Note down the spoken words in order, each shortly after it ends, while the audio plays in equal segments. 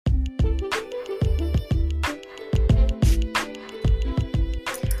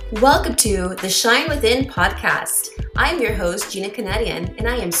Welcome to the Shine Within podcast. I'm your host, Gina Canadian, and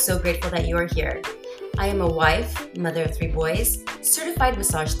I am so grateful that you are here. I am a wife, mother of 3 boys, certified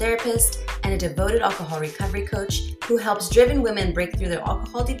massage therapist, and a devoted alcohol recovery coach who helps driven women break through their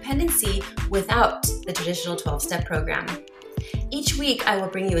alcohol dependency without the traditional 12-step program. Each week, I will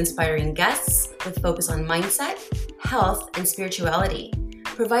bring you inspiring guests with focus on mindset, health, and spirituality,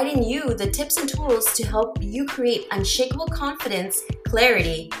 providing you the tips and tools to help you create unshakable confidence,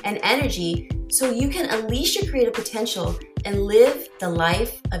 clarity, and energy so you can unleash your creative potential and live the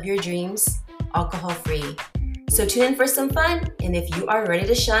life of your dreams alcohol-free. So tune in for some fun, and if you are ready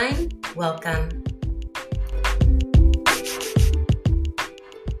to shine, welcome.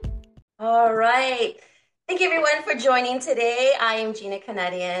 All right. Thank you everyone for joining today. I am Gina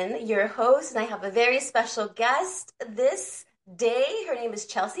Canadian, your host, and I have a very special guest this day. Her name is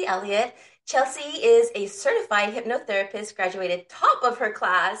Chelsea Elliott. Chelsea is a certified hypnotherapist, graduated top of her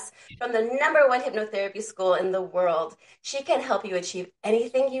class from the #1 hypnotherapy school in the world. She can help you achieve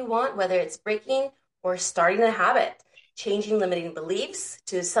anything you want, whether it's breaking or starting a habit, changing limiting beliefs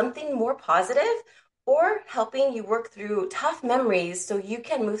to something more positive, or helping you work through tough memories so you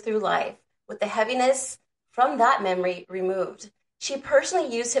can move through life with the heaviness from that memory removed. She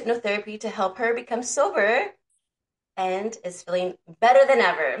personally used hypnotherapy to help her become sober and is feeling better than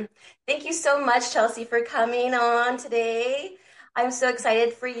ever. Thank you so much, Chelsea, for coming on today. I'm so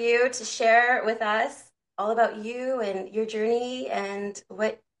excited for you to share with us all about you and your journey and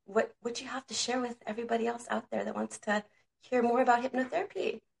what you have to share with everybody else out there that wants to hear more about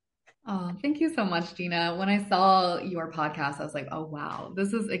hypnotherapy. Oh, thank you so much, Gina. When I saw your podcast, I was like, oh, wow,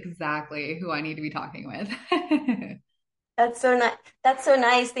 this is exactly who I need to be talking with. That's so nice. That's so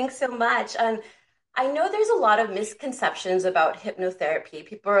nice. Thanks so much. I know there's a lot of misconceptions about hypnotherapy.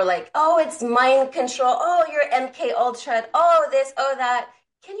 People are like, oh, it's mind control. Oh, you're MK Ultra. Oh, this, oh, that.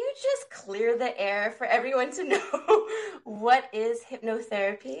 Can you just clear the air for everyone to know what is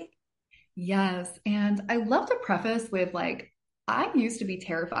hypnotherapy? Yes. And I love to preface with I used to be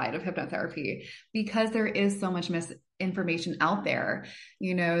terrified of hypnotherapy because there is so much misinformation out there.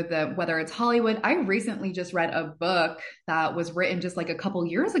 Whether it's Hollywood, I recently just read a book that was written just like a couple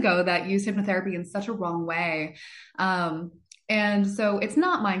years ago that used hypnotherapy in such a wrong way. And so it's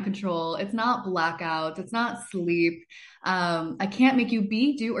not mind control. It's not blackouts. It's not sleep. I can't make you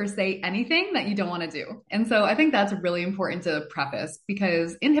be, do, or say anything that you don't want to do. And so I think that's really important to preface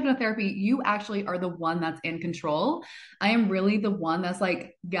because in hypnotherapy, you actually are the one that's in control. I am really the one that's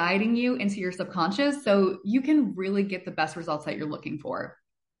guiding you into your subconscious so you can really get the best results that you're looking for.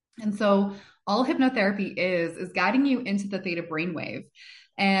 And so all hypnotherapy is guiding you into the theta brainwave.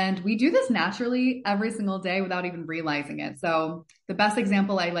 And we do this naturally every single day without even realizing it. So the best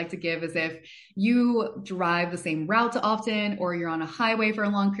example I like to give is if you drive the same route often, or you're on a highway for a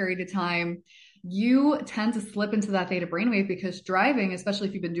long period of time, you tend to slip into that theta brainwave because driving, especially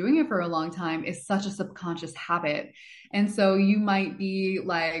if you've been doing it for a long time, is such a subconscious habit. And so you might be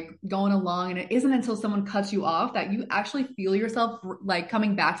going along, and it isn't until someone cuts you off that you actually feel yourself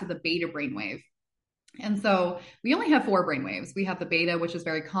coming back to the beta brainwave. And so we only have 4 brainwaves. We have the beta, which is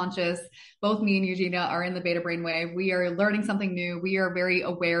very conscious. Both me and Eugenia are in the beta brainwave. We are learning something new. We are very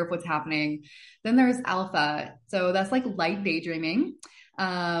aware of what's happening. Then there's alpha. So that's light daydreaming.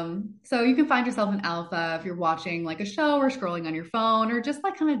 So you can find yourself in alpha if you're watching a show or scrolling on your phone or just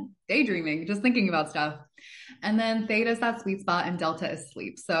kind of daydreaming, just thinking about stuff. And then theta is that sweet spot and delta is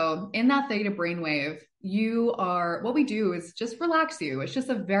sleep. So in that theta brainwave, what we do is just relax you. It's just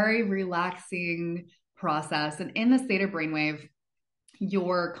a very relaxing process. And in this theta brainwave,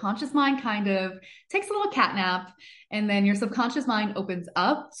 your conscious mind kind of takes a little cat nap, and then your subconscious mind opens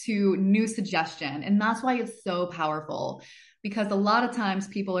up to new suggestion. And that's why it's so powerful, because a lot of times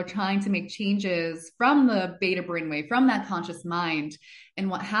people are trying to make changes from the beta brainwave, from that conscious mind. And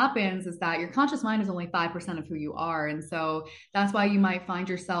what happens is that your conscious mind is only 5% of who you are. And so that's why you might find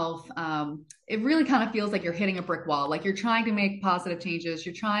yourself, it really kind of feels like you're hitting a brick wall. You're trying to make positive changes.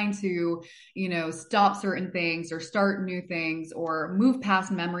 You're trying to, stop certain things or start new things or move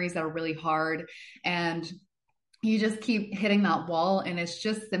past memories that are really hard. And you just keep hitting that wall. And it's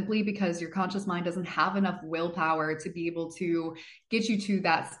just simply because your conscious mind doesn't have enough willpower to be able to get you to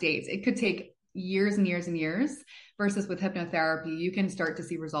that state. It could take years and years and years, versus with hypnotherapy, you can start to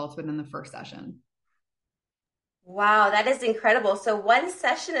see results within the first session. Wow, that is incredible. So one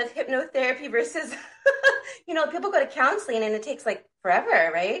session of hypnotherapy versus, people go to counseling and it takes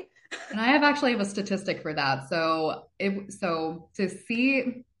forever, right? And I actually have a statistic for that. So to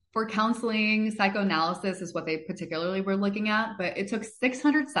see for counseling, psychoanalysis is what they particularly were looking at, but it took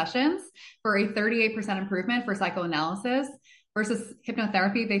 600 sessions for a 38% improvement for psychoanalysis versus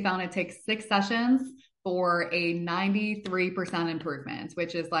hypnotherapy, they found it takes 6 sessions for a 93% improvement,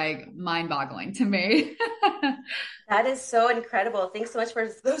 which is like mind boggling to me. That is so incredible. Thanks so much for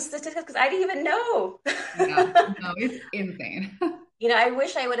those statistics because I didn't even know. Yeah, no, it's insane. I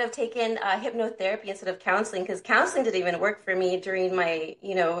wish I would have taken hypnotherapy instead of counseling because counseling didn't even work for me during my,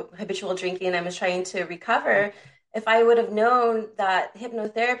 habitual drinking and I was trying to recover. If I would have known that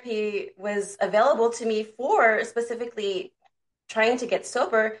hypnotherapy was available to me for specifically trying to get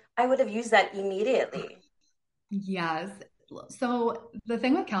sober, I would have used that immediately. Yes. So the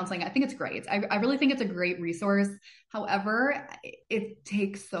thing with counseling, I think it's great. I really think it's a great resource. However, it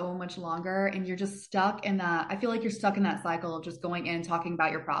takes so much longer and you're just stuck in that. I feel like you're stuck in that cycle of just going in, talking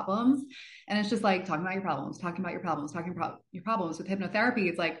about your problems. And it's just like talking about your problems, talking about your problems, talking about your problems. With hypnotherapy,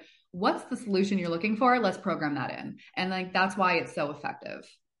 it's like, what's the solution you're looking for? Let's program that in. And like, that's why it's so effective.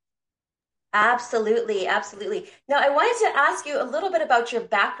 Absolutely, absolutely. Now, I wanted to ask you a little bit about your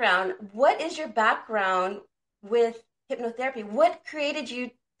background. What is your background with hypnotherapy? What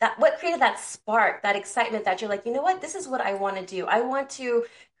created that spark, that excitement that you're like, you know what, this is what I want to do. I want to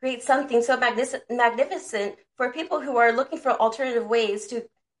create something so magnificent for people who are looking for alternative ways to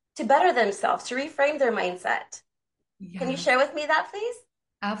better themselves, to reframe their mindset. Can you Yes. share with me that, please?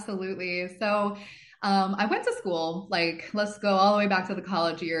 Absolutely. So, I went to school, like, let's go all the way back to the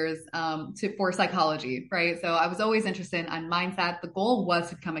college years, for psychology, right? So I was always interested in mindset. The goal was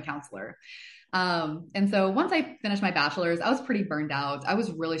to become a counselor. And so once I finished my bachelor's, I was pretty burned out. I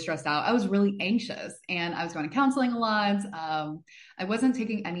was really stressed out. I was really anxious and I was going to counseling a lot. I wasn't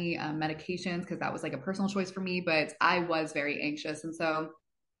taking any medications because that was like a personal choice for me, but I was very anxious. And so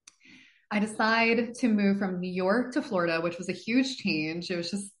I decided to move from New York to Florida, which was a huge change. It was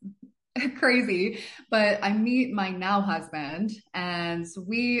just crazy. But I meet my now husband, and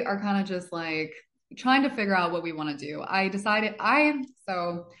we are kind of just like trying to figure out what we want to do.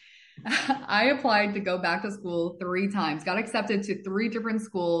 So I applied to go back to school 3 times, got accepted to 3 different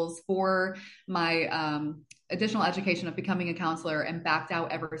schools for my additional education of becoming a counselor, and backed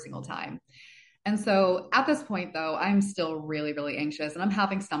out every single time. And so at this point, though, I'm still really, really anxious and I'm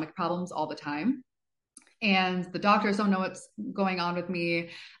having stomach problems all the time. And the doctors don't know what's going on with me.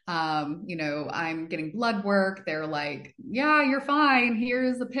 I'm getting blood work. They're like, yeah, you're fine.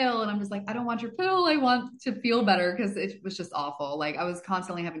 Here's a pill. And I'm just like, I don't want your pill. I want to feel better because it was just awful. Like I was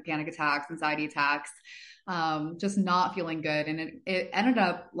constantly having panic attacks, anxiety attacks, just not feeling good. And it ended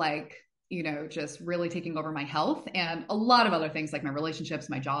up like, just really taking over my health and a lot of other things like my relationships,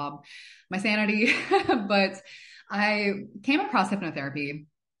 my job, my sanity. But I came across hypnotherapy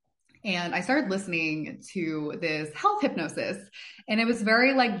and I started listening to this health hypnosis and it was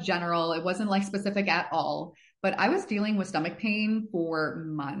very like general. It wasn't like specific at all, but I was dealing with stomach pain for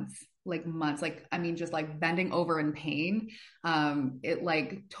months. Like, I mean, just like bending over in pain. It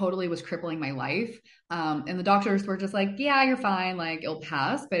like totally was crippling my life. And the doctors were just like, yeah, you're fine. Like it'll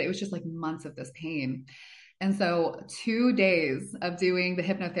pass. But it was just like months of this pain. And so 2 days of doing the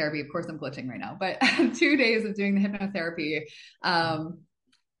hypnotherapy, of course I'm glitching right now, but 2 days of doing the hypnotherapy, um,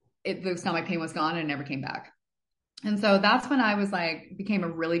 the stomach pain was gone and it never came back. And so that's when I was like, became a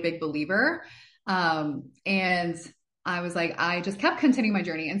really big believer. And I was like, I just kept continuing my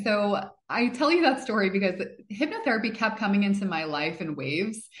journey. And so I tell you that story because hypnotherapy kept coming into my life in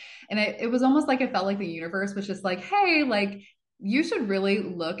waves. And it was almost like it felt like the universe was just like, hey, like, you should really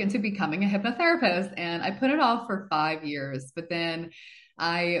look into becoming a hypnotherapist. And I put it off for 5 years, but then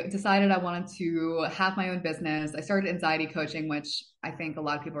I decided I wanted to have my own business. I started anxiety coaching, which I think a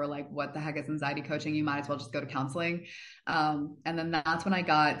lot of people are like, what the heck is anxiety coaching? You might as well just go to counseling. And then that's when I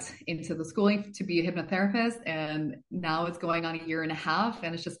got into the schooling to be a hypnotherapist. And now it's going on a year and a half.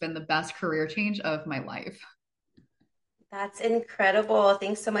 And it's just been the best career change of my life. That's incredible.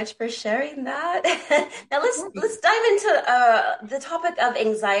 Thanks so much for sharing that. Now Of let's course. dive into the topic of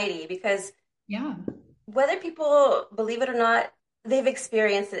anxiety because Yeah. whether people believe it or not, they've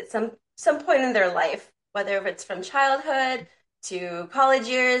experienced it some point in their life, whether it's from childhood to college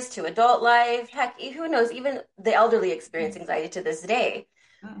years to adult life. Heck, who knows? Even the elderly experience anxiety to this day.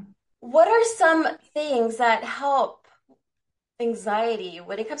 Yeah. What are some things that help anxiety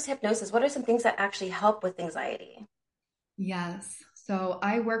when it comes to hypnosis? What are some things that actually help with anxiety? Yes. So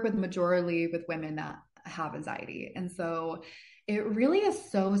I work with majority with women that have anxiety. And so it really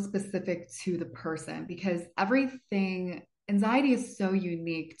is so specific to the person because anxiety is so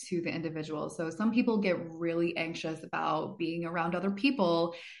unique to the individual. So some people get really anxious about being around other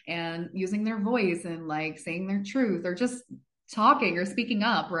people and using their voice and like saying their truth or just talking or speaking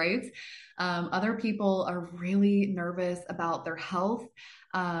up, right? Other people are really nervous about their health.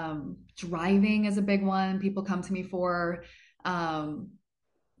 Driving is a big one people come to me for. Um,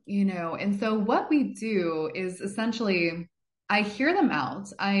 and so what we do is essentially I hear them out.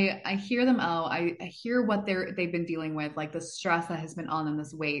 I hear them out. I hear what they've been dealing with, like the stress that has been on them,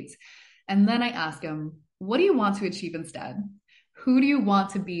 this weight. And then I ask them, what do you want to achieve instead? Who do you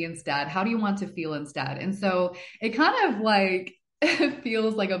want to be instead? How do you want to feel instead? And so it kind of like it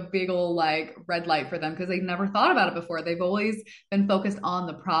feels like a big old like red light for them because they've never thought about it before. They've always been focused on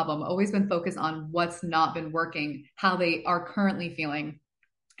the problem, always been focused on what's not been working, how they are currently feeling.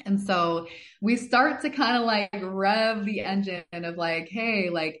 And so we start to kind of like rev the engine of like, hey,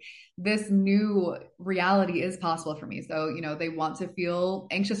 like this new reality is possible for me. So, they want to feel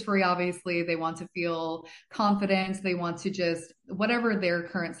anxious free, obviously. They want to feel confident. They want to just whatever their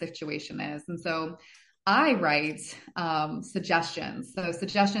current situation is. And so I write suggestions. So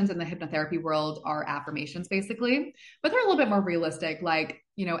suggestions in the hypnotherapy world are affirmations basically, but they're a little bit more realistic. Like,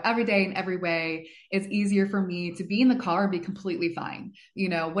 every day in every way, it's easier for me to be in the car and be completely fine,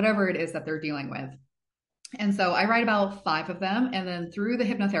 whatever it is that they're dealing with. And so I write about 5 of them. And then through the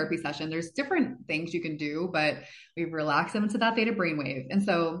hypnotherapy session, there's different things you can do, but we relax them into that theta brainwave. And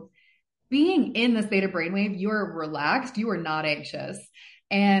so being in this theta brainwave, you are relaxed, you are not anxious.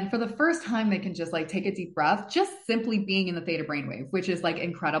 And for the first time, they can just like take a deep breath, just simply being in the theta brainwave, which is like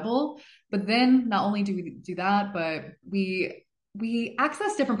incredible. But then not only do we do that, but we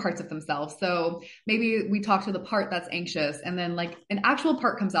access different parts of themselves. So maybe we talk to the part that's anxious and then like an actual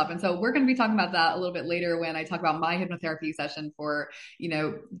part comes up. And so we're going to be talking about that a little bit later when I talk about my hypnotherapy session for,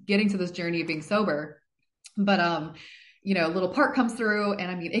 getting to this journey of being sober. But a little part comes through, and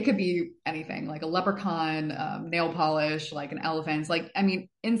I mean, it could be anything like a leprechaun, nail polish, like an elephant. Like, I mean,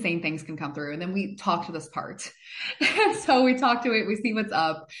 insane things can come through. And then we talk to this part. And so we talk to it, we see what's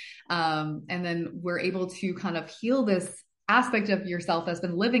up. And then we're able to kind of heal this aspect of yourself that's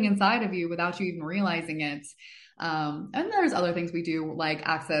been living inside of you without you even realizing it. And there's other things we do, like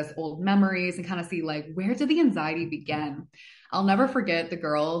access old memories and kind of see like, where did the anxiety begin? I'll never forget the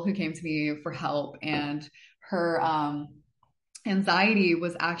girl who came to me for help, and her anxiety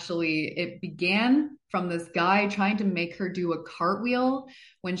was actually, it began from this guy trying to make her do a cartwheel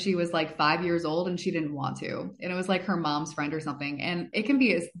when she was like 5 years old and she didn't want to. And it was like her mom's friend or something. And it can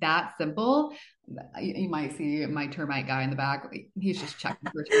be that simple. You might see my termite guy in the back. He's just checking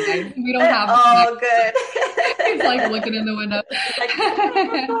for termites. We don't have Oh, good. He's like looking in the window. Like,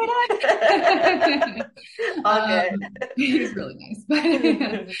 what's going on? All He's really nice.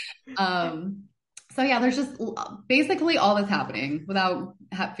 But so yeah, there's just basically all that's happening without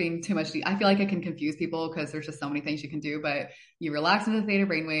having too much. I feel like it can confuse people because there's just so many things you can do, but you relax into the theta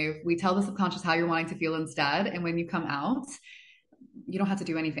brainwave. We tell the subconscious how you're wanting to feel instead. And when you come out, you don't have to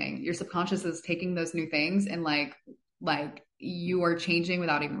do anything. Your subconscious is taking those new things and like you are changing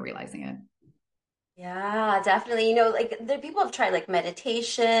without even realizing it. Yeah, definitely. Like there people have tried like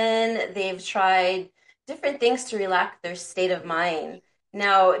meditation, they've tried different things to relax their state of mind.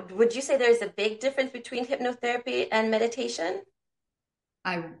 Now, would you say there's a big difference between hypnotherapy and meditation?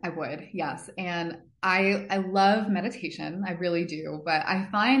 I would, yes. And I love meditation. I really do. But I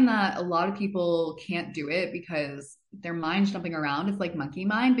find that a lot of people can't do it because their mind's jumping around. It's like monkey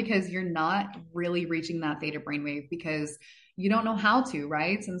mind because you're not really reaching that theta brainwave because you don't know how to,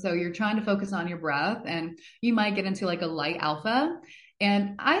 right? And so you're trying to focus on your breath and you might get into like a light alpha.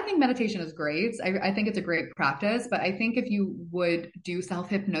 And I think meditation is great. I think it's a great practice, but I think if you would do self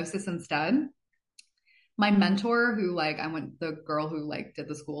hypnosis instead, my mentor who like I went the girl who like did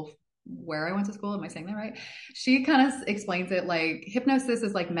the school where I went to school, am I saying that right? She kind of explains it like hypnosis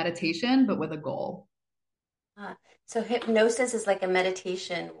is like meditation but with a goal. Uh, so hypnosis is like a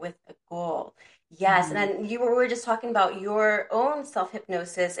meditation with a goal. Yes, and Mhm. then we were just talking about your own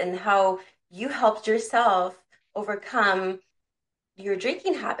self-hypnosis and how you helped yourself overcome your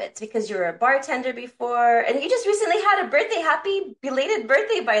drinking habits because you were a bartender before, and you just recently had a birthday. Happy belated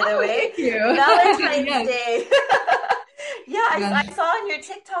birthday, by the Oh, way. thank you. Valentine's Yes. Day. Yeah, I Yeah. saw on your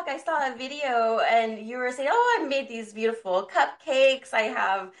TikTok, I saw a video and you were saying, oh, I made these beautiful cupcakes. I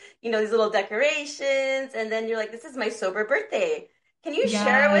have, these little decorations. And then you're like, this is my sober birthday. Can you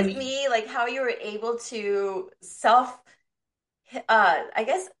share with Yes. me like how you were able to I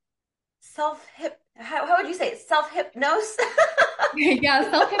guess how would you say it? Self hypnose? Yeah,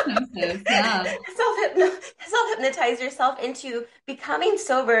 self-hypnosis. Yeah. Self hypnotize yourself into becoming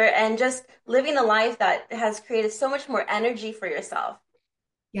sober and just living a life that has created so much more energy for yourself.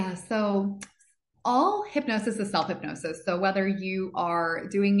 Yeah. So all hypnosis is self-hypnosis. So whether you are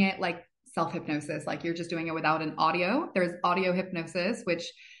doing it like self-hypnosis, like you're just doing it without an audio, there's audio hypnosis, which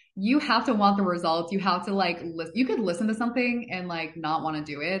you have to want the results. You have to like listen. You could listen to something and like not want to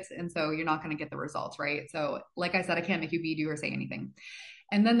do it. And so you're not going to get the results, right? So, like I said, I can't make you be, do, or say anything.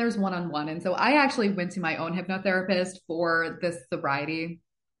 And then there's one on one. And so I actually went to my own hypnotherapist for this sobriety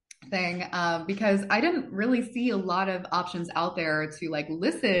thing because I didn't really see a lot of options out there to like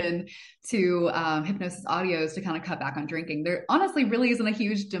listen to hypnosis audios to kind of cut back on drinking. There honestly really isn't a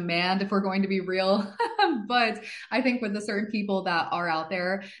huge demand if we're going to be real. But I think with the certain people that are out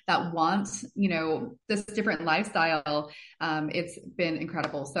there that want, this different lifestyle, it's been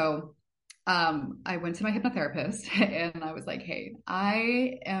incredible. So I went to my hypnotherapist and I was like, hey,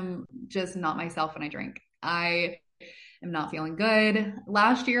 I am just not myself when I drink. I'm not feeling good.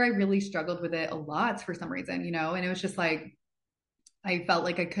 Last year, I really struggled with it a lot for some reason, and it was just like, I felt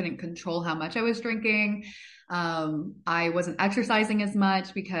like I couldn't control how much I was drinking. I wasn't exercising as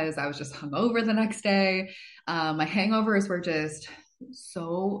much because I was just hungover the next day. My hangovers were just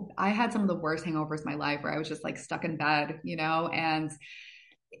I had some of the worst hangovers of my life where I was just like stuck in bed, and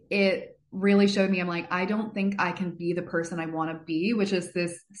it really showed me, I'm like, I don't think I can be the person I want to be, which is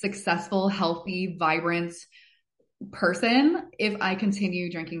this successful, healthy, vibrant person if I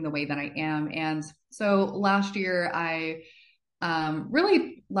continue drinking the way that I am. And so last year I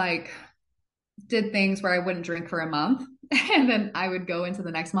really like did things where I wouldn't drink for a month and then I would go into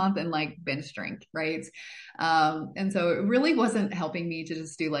the next month and like binge drink, right? And so it really wasn't helping me to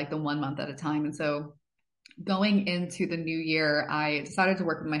just do like the 1 month at a time. And so going into the new year, I decided to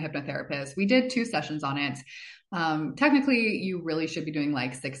work with my hypnotherapist. We did 2 sessions on it. Technically, you really should be doing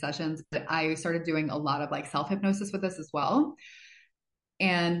like 6 sessions, but I started doing a lot of like self hypnosis with this as well.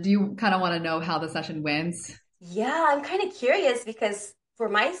 And do you kind of want to know how the session went? Yeah, I'm kind of curious because for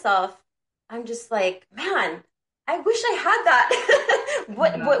myself, I'm just like, man, I wish I had that.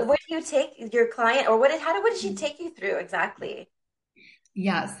 What do you take your client, or what did she take you through exactly?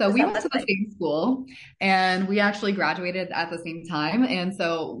 Yeah, so What does we that went look to the like? same school and we actually graduated at the same time. And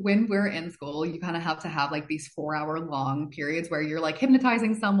so when we're in school, you kind of have to have like these 4 hour long periods where you're like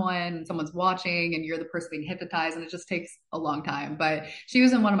hypnotizing someone, someone's watching, and you're the person being hypnotized, and it just takes a long time. But she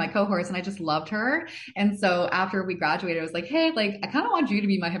was in one of my cohorts and I just loved her. And so after we graduated, I was like, hey, like I kind of want you to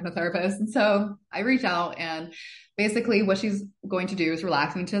be my hypnotherapist. And so I reach out and basically what she's going to do is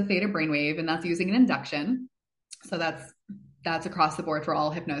relax me to the theta brainwave, and that's using an induction. So that's across the board for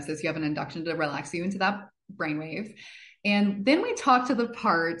all hypnosis. You have an induction to relax you into that brainwave. And then we talk to the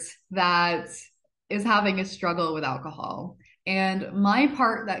part that is having a struggle with alcohol. And my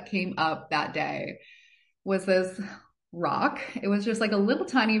part that came up that day was this rock. It was just like a little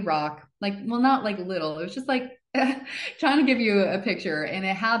tiny rock, like, well, not like little, it was just like trying to give you a picture. And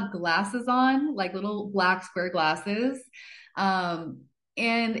it had glasses on, like little black square glasses. Um,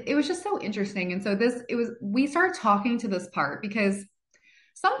 and it was just so interesting. And so we started talking to this part because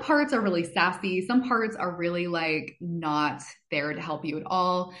some parts are really sassy. Some parts are really like not there to help you at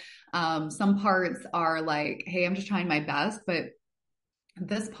all. Some parts are like, hey, I'm just trying my best. But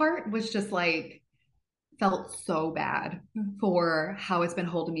this part was just like, felt so bad for how it's been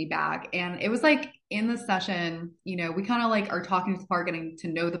holding me back. And it was like in the session, we kind of like are talking to the part, getting to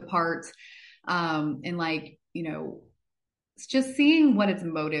know the part, and like, it's just seeing what its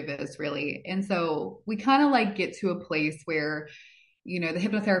motive is really. And so we kind of like get to a place where, the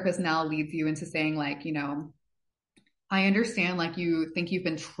hypnotherapist now leads you into saying like, I understand like you think you've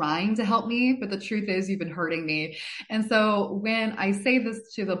been trying to help me, but the truth is you've been hurting me. And so when I say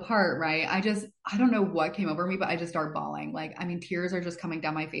this to the part, right, I don't know what came over me, but I just start bawling. Like, I mean, tears are just coming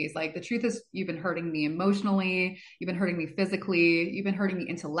down my face. Like the truth is you've been hurting me emotionally. You've been hurting me physically. You've been hurting me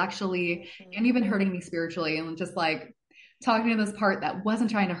intellectually, and you've been hurting me spiritually. And just like talking to this part that wasn't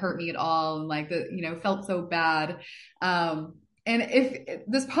trying to hurt me at all. And like felt so bad. And if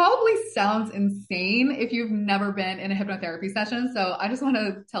this probably sounds insane if you've never been in a hypnotherapy session. So I just want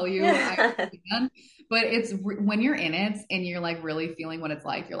to tell you, I understand, but when you're in it and you're like really feeling what it's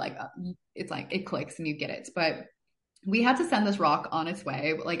like, you're like, it's like it clicks and you get it. But we had to send this rock on its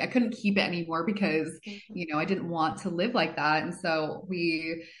way. Like I couldn't keep it anymore because, I didn't want to live like that. And so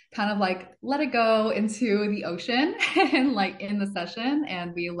we kind of like let it go into the ocean and like in the session,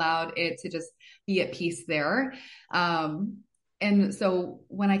 and we allowed it to just be at peace there. And so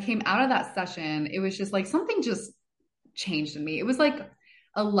when I came out of that session, it was just like something just changed in me. It was like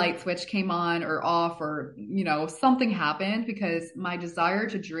a light switch came on or off, or, something happened because my desire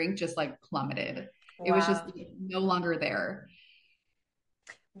to drink just like plummeted. It was just Wow. no longer there.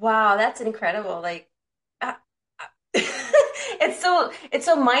 Wow, that's incredible. Like, uh, it's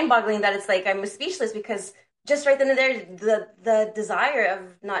so mind-boggling that it's like I'm speechless because just right then and there, the desire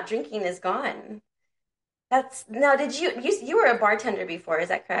of not drinking is gone. That's now, you were a bartender before, is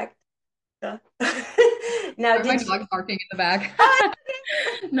that correct? Yeah. Now, My did you? dog's barking in the back. Oh,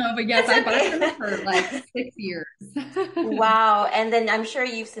 No, but yes, I it's bartended for like okay. 6 years. Wow. And then I'm sure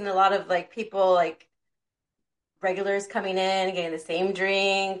you've seen a lot of like people like regulars coming in, getting the same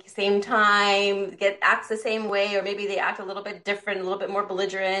drink, same time, get acts the same way, or maybe they act a little bit different, a little bit more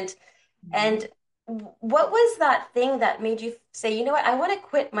belligerent. And what was that thing that made you say, you know what, I want to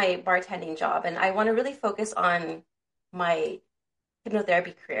quit my bartending job and I want to really focus on my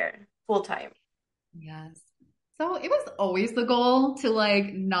hypnotherapy career full time? Yes. So it was always the goal to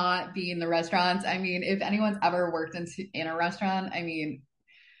like not be in the restaurants. I mean, if anyone's ever worked in a restaurant, I mean,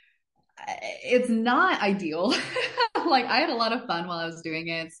 it's not ideal. Like I had a lot of fun while I was doing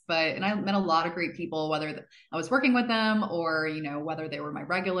it, but and I met a lot of great people, whether I was working with them or whether they were my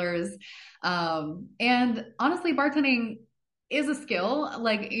regulars. And honestly, bartending is a skill.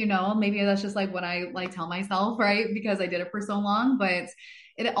 Like maybe that's just like what I like tell myself, right? Because I did it for so long, but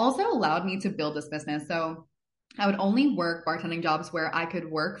it also allowed me to build this business. So I would only work bartending jobs where I could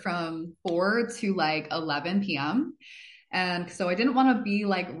work from 4 to like 11 p.m. And so I didn't want to be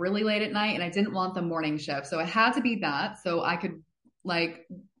like really late at night and I didn't want the morning shift. So it had to be that so I could like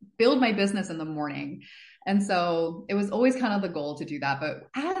build my business in the morning. And so it was always kind of the goal to do that. But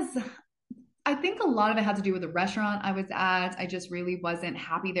as I think a lot of it had to do with the restaurant I was at, I just really wasn't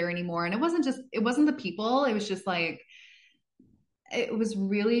happy there anymore. And it wasn't the people. It was just like, it was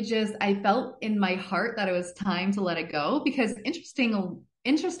really just I felt in my heart that it was time to let it go because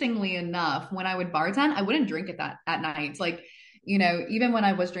interestingly enough, when I would bartend, I wouldn't drink at night. Like, even when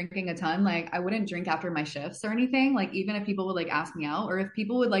I was drinking a ton, like I wouldn't drink after my shifts or anything. Like even if people would like ask me out or if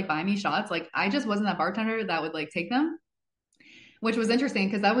people would like buy me shots, like I just wasn't that bartender that would like take them, which was interesting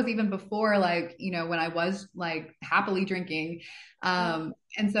because that was even before like, when I was like happily drinking. And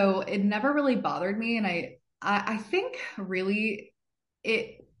so it never really bothered me. And I think really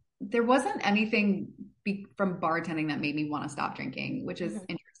it there wasn't anything from bartending that made me want to stop drinking, which is Mhm.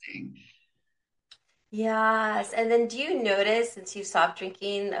 interesting. Yes. And then do you notice since you stopped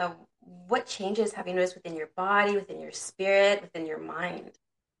drinking, what changes have you noticed within your body, within your spirit, within your mind?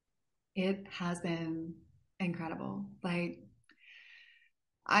 It has been incredible. Like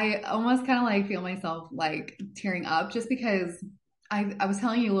I almost kind of like feel myself like tearing up just because I was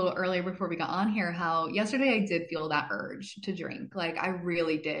telling you a little earlier before we got on here how yesterday I did feel that urge to drink. Like I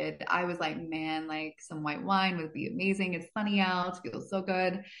really did. I was like, man, like some white wine would be amazing. It's sunny out, it feels so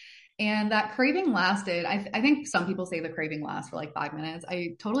good. And that craving lasted. I think some people say the craving lasts for like 5 minutes.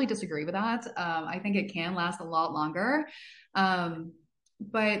 I totally disagree with that. I think it can last a lot longer. Um,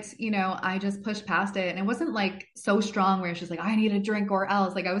 but I just pushed past it and it wasn't like so strong where it's just like, I need a drink or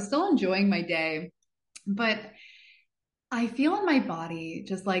else. Like I was still enjoying my day, but I feel in my body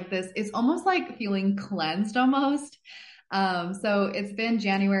just like this. It's almost like feeling cleansed almost. So it's been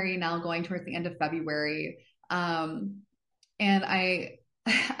January now going towards the end of February. Um, and I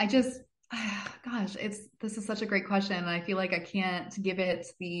just, gosh, this is such a great question. And I feel like I can't give it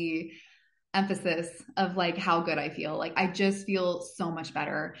the emphasis of like how good I feel. Like I just feel so much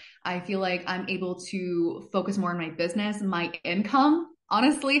better. I feel like I'm able to focus more on my business. My income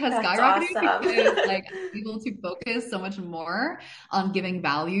honestly has That's skyrocketed awesome. because like I'm able to focus so much more on giving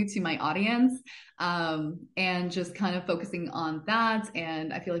value to my audience, and just kind of focusing on that.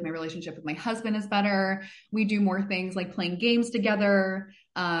 And I feel like my relationship with my husband is better. We do more things like playing games together.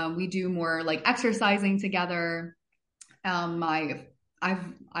 We do more like exercising together. My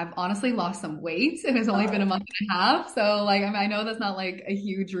I've honestly lost some weight and it's only been a Oh, month and a half. So like I know that's not like a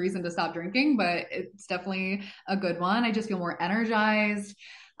huge reason to stop drinking, but it's definitely a good one. I just feel more energized.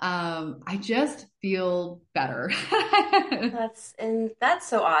 I just feel better. that's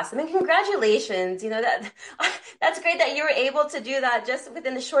so awesome. And congratulations. You know that that's great that you were able to do that just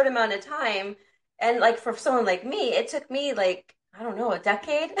within a short amount of time. And like for someone like me, it took me like, I don't know, a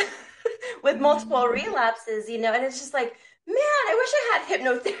decade with multiple relapses, and it's just like, man, I wish I had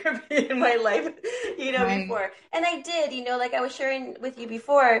hypnotherapy in my life, Right. before. And I did, like I was sharing with you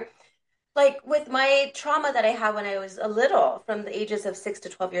before, like with my trauma that I had when I was a little, from the ages of 6 to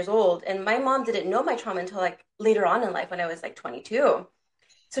 12 years old. And my mom didn't know my trauma until like later on in life when I was like 22.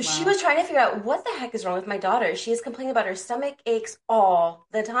 So she Wow. was trying to figure out what the heck is wrong with my daughter. She is complaining about her stomach aches all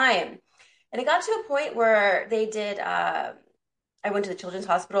the time. And it got to a point where they did, I went to the children's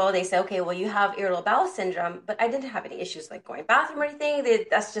hospital. They said, okay, well, you have irritable bowel syndrome, but I didn't have any issues like going to the bathroom or anything.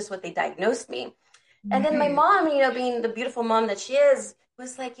 That's just what they diagnosed me. And then my Right. mom, being the beautiful mom that she is,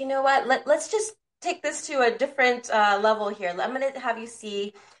 was like, you know what? Let's just take this to a different level here. I'm going to have you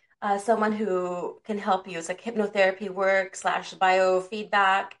see someone who can help you. It's like hypnotherapy work /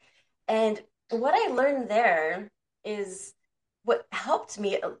 biofeedback. And what I learned there is what helped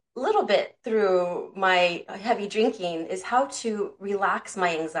me a little bit through my heavy drinking is how to relax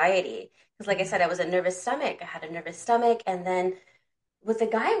my anxiety. Because, like I said, I was a nervous stomach. I had a nervous stomach. And then what the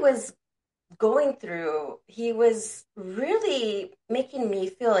guy was going through, he was really making me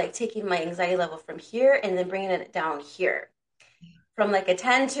feel like taking my anxiety level from here and then bringing it down here from like a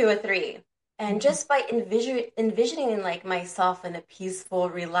 10 to a 3. And just by envisioning like myself in a peaceful,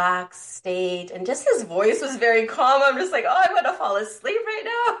 relaxed state, and just his voice was very calm. I'm just like, oh, I'm gonna fall asleep right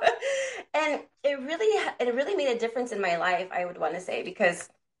now. And it really made a difference in my life, I would want to say, because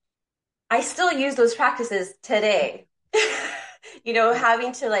I still use those practices today.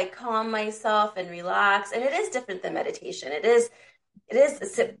 Having to like calm myself and relax. And it is different than meditation. It is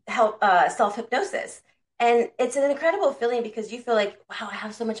help self hypnosis, and it's an incredible feeling because you feel like, wow, I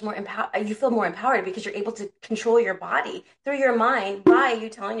have so much more empower. You feel more empowered because you're able to control your body through your mind by you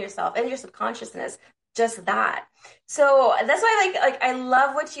telling yourself and your subconsciousness just that. So that's why like I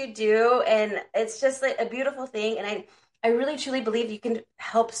love what you do, and it's just like a beautiful thing. And I really truly believe you can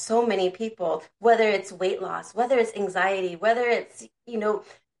help so many people, whether it's weight loss, whether it's anxiety, whether it's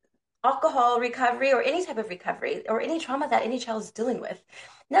alcohol recovery or any type of recovery or any trauma that any child is dealing with.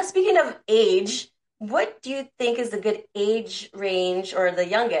 Now, speaking of age, what do you think is the good age range or the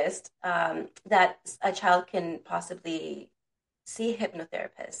youngest that a child can possibly see a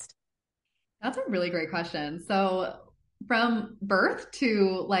hypnotherapist? That's a really great question. So, from birth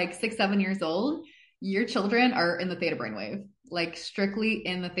to like 6, 7 years old, your children are in the theta brainwave, like strictly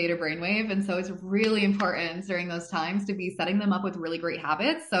in the theta brainwave. And so, it's really important during those times to be setting them up with really great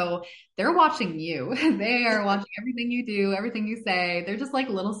habits. So, they're watching you, they are watching everything you do, everything you say. They're just like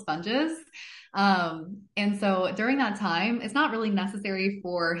little sponges. And so, during that time, it's not really necessary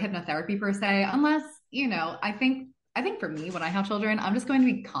for hypnotherapy per se, unless, I think for me, when I have children, I'm just going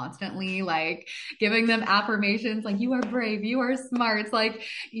to be constantly like giving them affirmations like, you are brave, you are smart. It's like,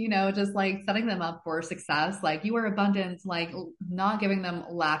 just like setting them up for success, like, you are abundant, like not giving them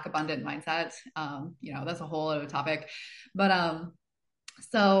lack abundant mindset. That's a whole other topic. But,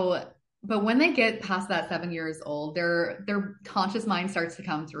 so, but when they get past that 7 years old, their conscious mind starts to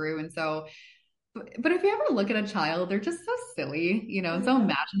come through. And so but if you ever look at a child, they're just so silly, and so Mhm.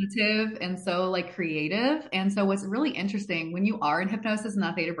 imaginative and so like creative. And so what's really interesting when you are in hypnosis in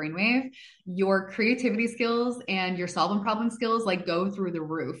that theta brainwave, your creativity skills and your solving problem skills like go through the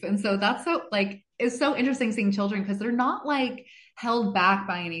roof. And so that's so like it's so interesting seeing children because they're not like held back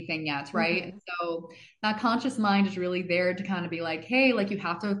by anything yet, right? And Mhm. so that conscious mind is really there to kind of be like, hey, like you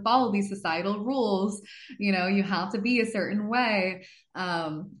have to follow these societal rules, you have to be a certain way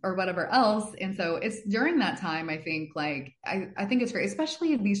or whatever else. And so it's during that time, I think, like, I think it's great,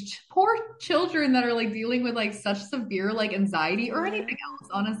 especially these poor children that are like dealing with like such severe like anxiety or anything else,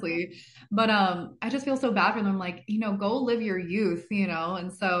 Yeah. honestly. But I just feel so bad for them, like, go live your youth,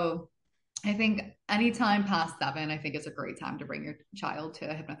 and so I think anytime past 7, I think it's a great time to bring your child to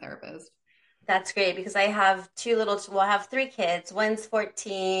a hypnotherapist. That's great because I have I have 3 kids. One's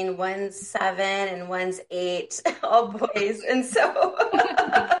 14, one's 7, and one's 8, all boys. And so, so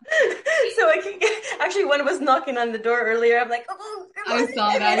I can get, actually, one was knocking on the door earlier. I'm like, oh, come I on, saw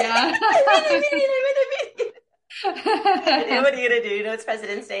I'm in, that, I'm in a meeting. yeah. What are you gonna do? It's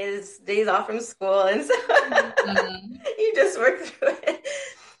President's Day, it's days off from school, and so you just work through it.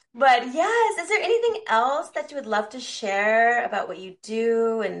 But yes, is there anything else that you would love to share about what you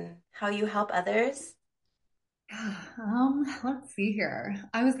do and how you help others? Let's see here.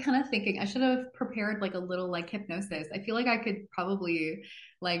 I was kind of thinking I should have prepared like a little like hypnosis. I feel like I could probably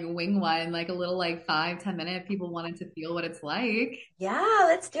like wing one, like a little like 5, 10 minute if people wanted to feel what it's like. Yeah,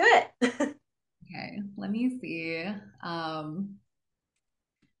 let's do it. Okay, let me see.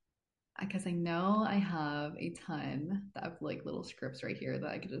 Because I know I have a ton of like little scripts right here that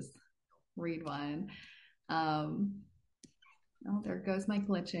I could just read one. Um, oh, there goes my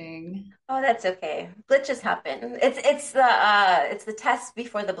glitching. Oh, that's okay. Glitches happen. It's the test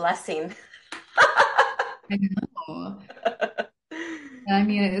before the blessing. I know. I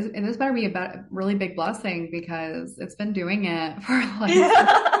mean, it is better be a really big blessing because it's been doing it for like since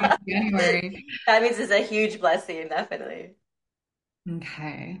Yeah. January. That means it's a huge blessing, definitely.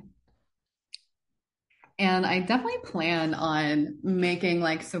 Okay. And I definitely plan on making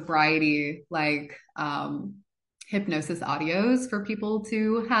like sobriety, like hypnosis audios for people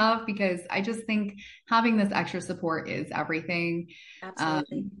to have because I just think having this extra support is everything. Um,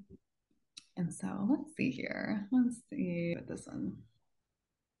 Absolutely. and so let's see here. Let's see what this one.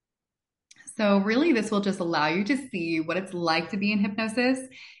 So, really, this will just allow you to see what it's like to be in hypnosis.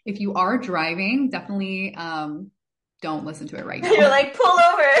 If you are driving, definitely don't listen to it right You're now. like, pull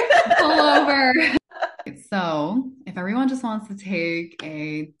Pull over. over. So, if everyone just wants to take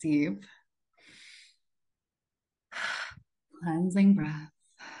a deep cleansing breath,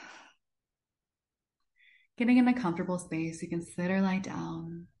 getting in a comfortable space, you can sit or lie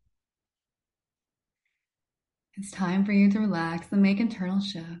down. It's time for you to relax and make internal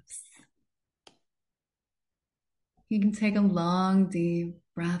shifts. You can take a long, deep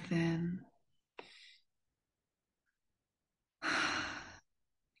breath in,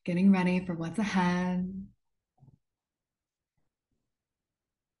 getting ready for what's ahead.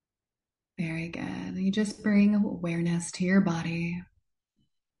 Very good. You just bring awareness to your body.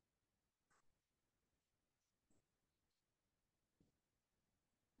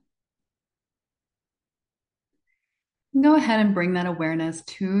 Go ahead and bring that awareness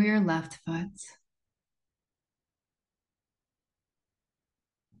to your left foot,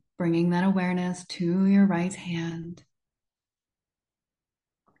 bringing that awareness to your right hand,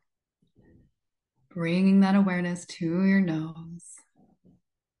 bringing that awareness to your nose.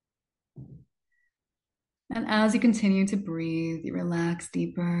 And as you continue to breathe, you relax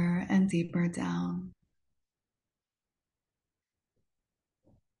deeper and deeper down.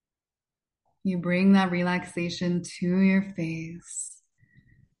 You bring that relaxation to your face,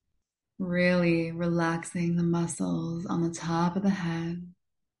 really relaxing the muscles on the top of the head,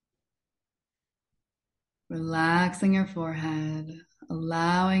 relaxing your forehead,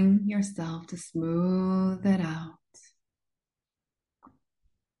 allowing yourself to smooth it out.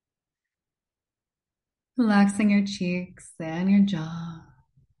 Relaxing your cheeks and your jaw.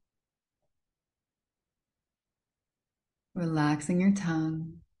 Relaxing your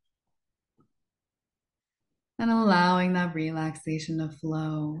tongue. And allowing that relaxation to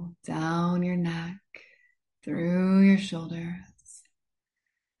flow down your neck, through your shoulders,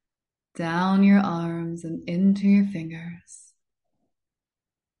 down your arms and into your fingers.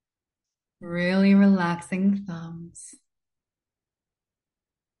 Really relaxing the thumbs,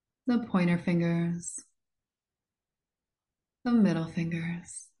 the pointer fingers, the middle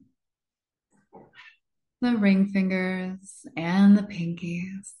fingers, the ring fingers, and the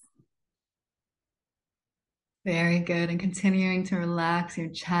pinkies. Very good. And continuing to relax your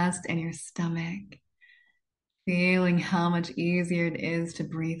chest and your stomach, feeling how much easier it is to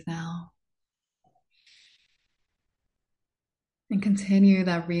breathe now. And continue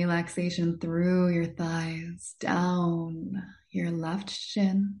that relaxation through your thighs, down your left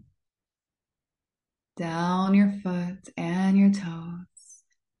shin, down your foot and your toes.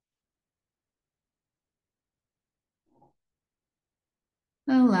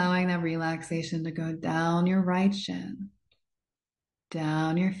 Allowing that relaxation to go down your right shin,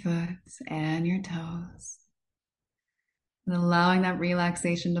 down your foot and your toes. And allowing that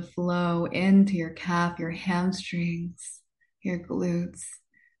relaxation to flow into your calf, your hamstrings, your glutes,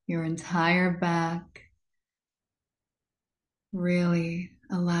 your entire back. Really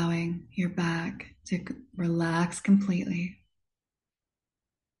allowing your back to relax completely.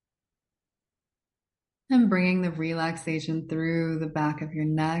 And bringing the relaxation through the back of your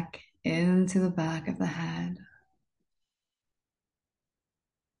neck into the back of the head.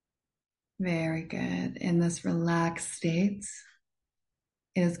 Very good. In this relaxed state,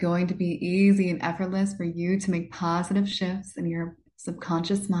 it is going to be easy and effortless for you to make positive shifts in your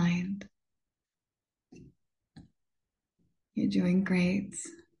subconscious mind. You're doing great.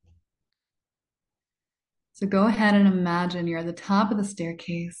 So go ahead and imagine you're at the top of the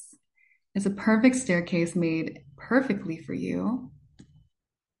staircase. It's a perfect staircase made perfectly for you.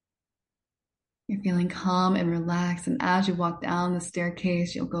 You're feeling calm and relaxed, and as you walk down the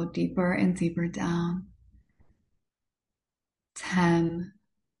staircase, you'll go deeper and deeper down. 10.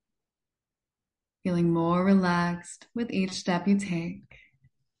 Feeling more relaxed with each step you take.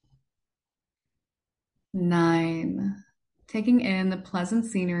 9. Taking in the pleasant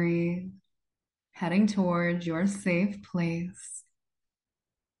scenery, heading towards your safe place.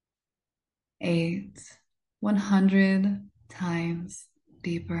 8. 100 times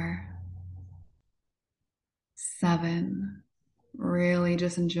deeper. 7. Really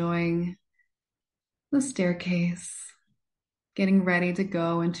just enjoying the staircase, getting ready to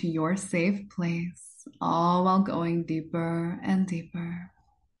go into your safe place, all while going deeper and deeper.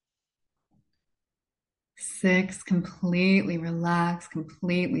 6. Completely relaxed,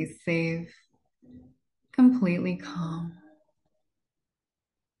 completely safe, completely calm.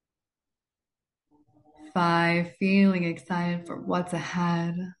 5. Feeling excited for what's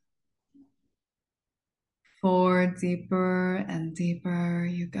ahead. 4. Deeper and deeper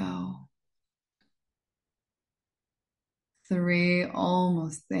you go. 3,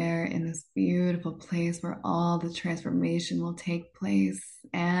 almost there in this beautiful place where all the transformation will take place.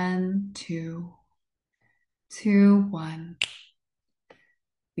 And 2, 2, 1.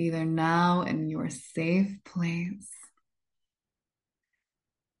 Be there now in your safe place.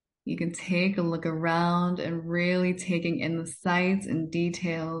 You can take a look around and really taking in the sights and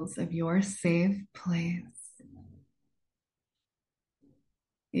details of your safe place.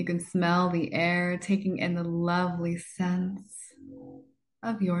 You can smell the air, taking in the lovely scents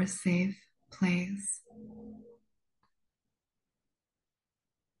of your safe place.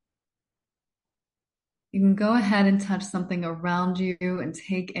 You can go ahead and touch something around you and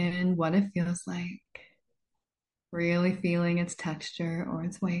take in what it feels like, really feeling its texture or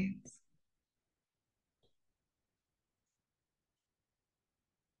its weight.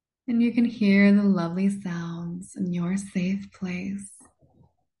 And you can hear the lovely sounds in your safe place.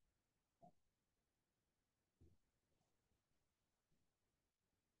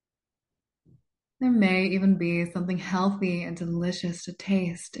 There may even be something healthy and delicious to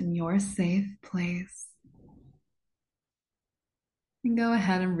taste in your safe place. And go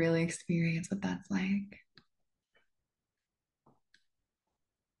ahead and really experience what that's like.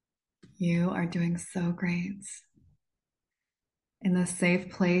 You are doing so great. In this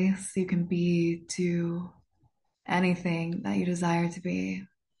safe place, you can be to anything that you desire to be.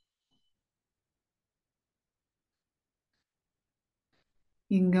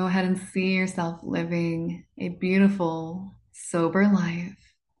 You can go ahead and see yourself living a beautiful, sober life,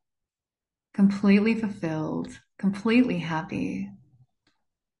 completely fulfilled, completely happy.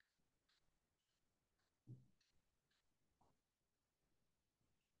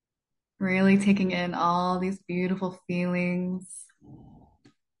 Really taking in all these beautiful feelings.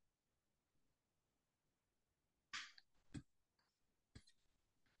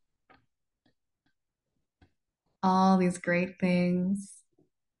 All these great things.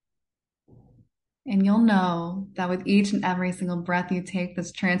 And you'll know that with each and every single breath you take,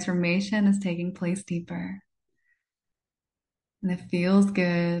 this transformation is taking place deeper. And it feels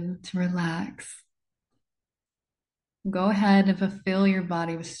good to relax. Go ahead and fulfill your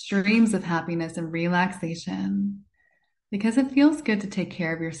body with streams of happiness and relaxation because it feels good to take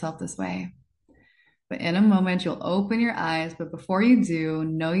care of yourself this way. But in a moment, you'll open your eyes, but before you do,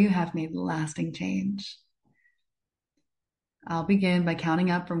 know you have made lasting change. I'll begin by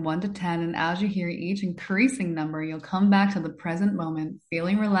counting up from 1 to 10, and as you hear each increasing number, you'll come back to the present moment,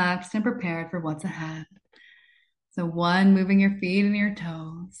 feeling relaxed and prepared for what's ahead. So 1, moving your feet and your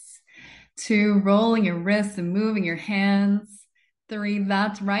toes. 2, rolling your wrists and moving your hands. 3,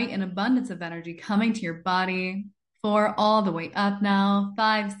 that's right, an abundance of energy coming to your body. 4, all the way up now.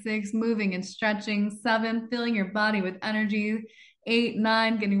 5, 6, moving and stretching. 7, filling your body with energy. 8,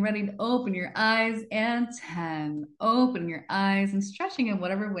 9, getting ready to open your eyes. And 10, opening your eyes and stretching in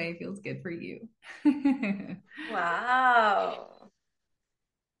whatever way feels good for you. Wow.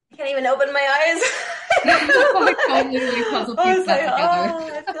 I can't even open my eyes. I totally puzzle I piece was that like, together.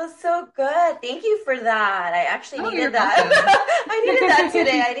 oh, it feels so good. Thank you for that. I actually Oh, you're needed that. welcome. I needed that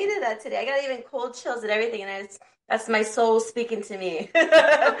today. I needed that today. I got even cold chills and everything, and that's my soul speaking to me.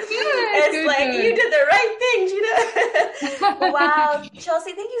 Oh, It's good, like you good, did the right thing, Gina. Wow, good.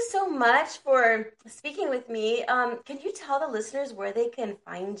 Chelsea, thank you so much for speaking with me. Can you tell the listeners where they can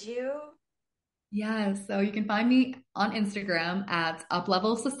find you? Yes, so you can find me on Instagram at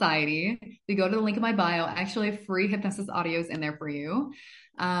Uplevel Society. If you go to the link in my bio, I actually have free hypnosis audios in there for you.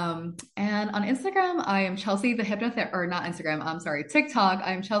 And on Instagram, I am Chelsea the hypnotherapist, or not Instagram, I'm sorry, TikTok,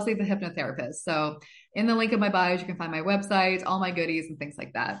 I'm Chelsea the hypnotherapist. So in the link in my bio, you can find my website, all my goodies and things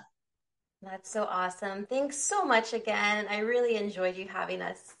like that. That's so awesome. Thanks so much again. I really enjoyed having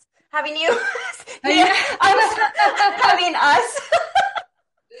you. Yeah, Yeah. having us.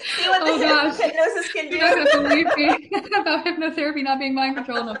 See what the Oh gosh, hypnosis can you're do. not gonna believe me about hypnotherapy not being mind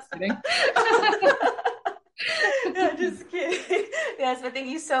control. No, I'm just kidding. No, just kidding. Yes, but thank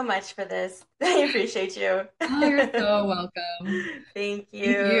you so much for this. I appreciate you. Oh, you're so welcome. Thank Thank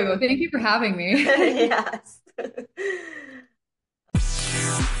you. you. Thank you for having me. Yes.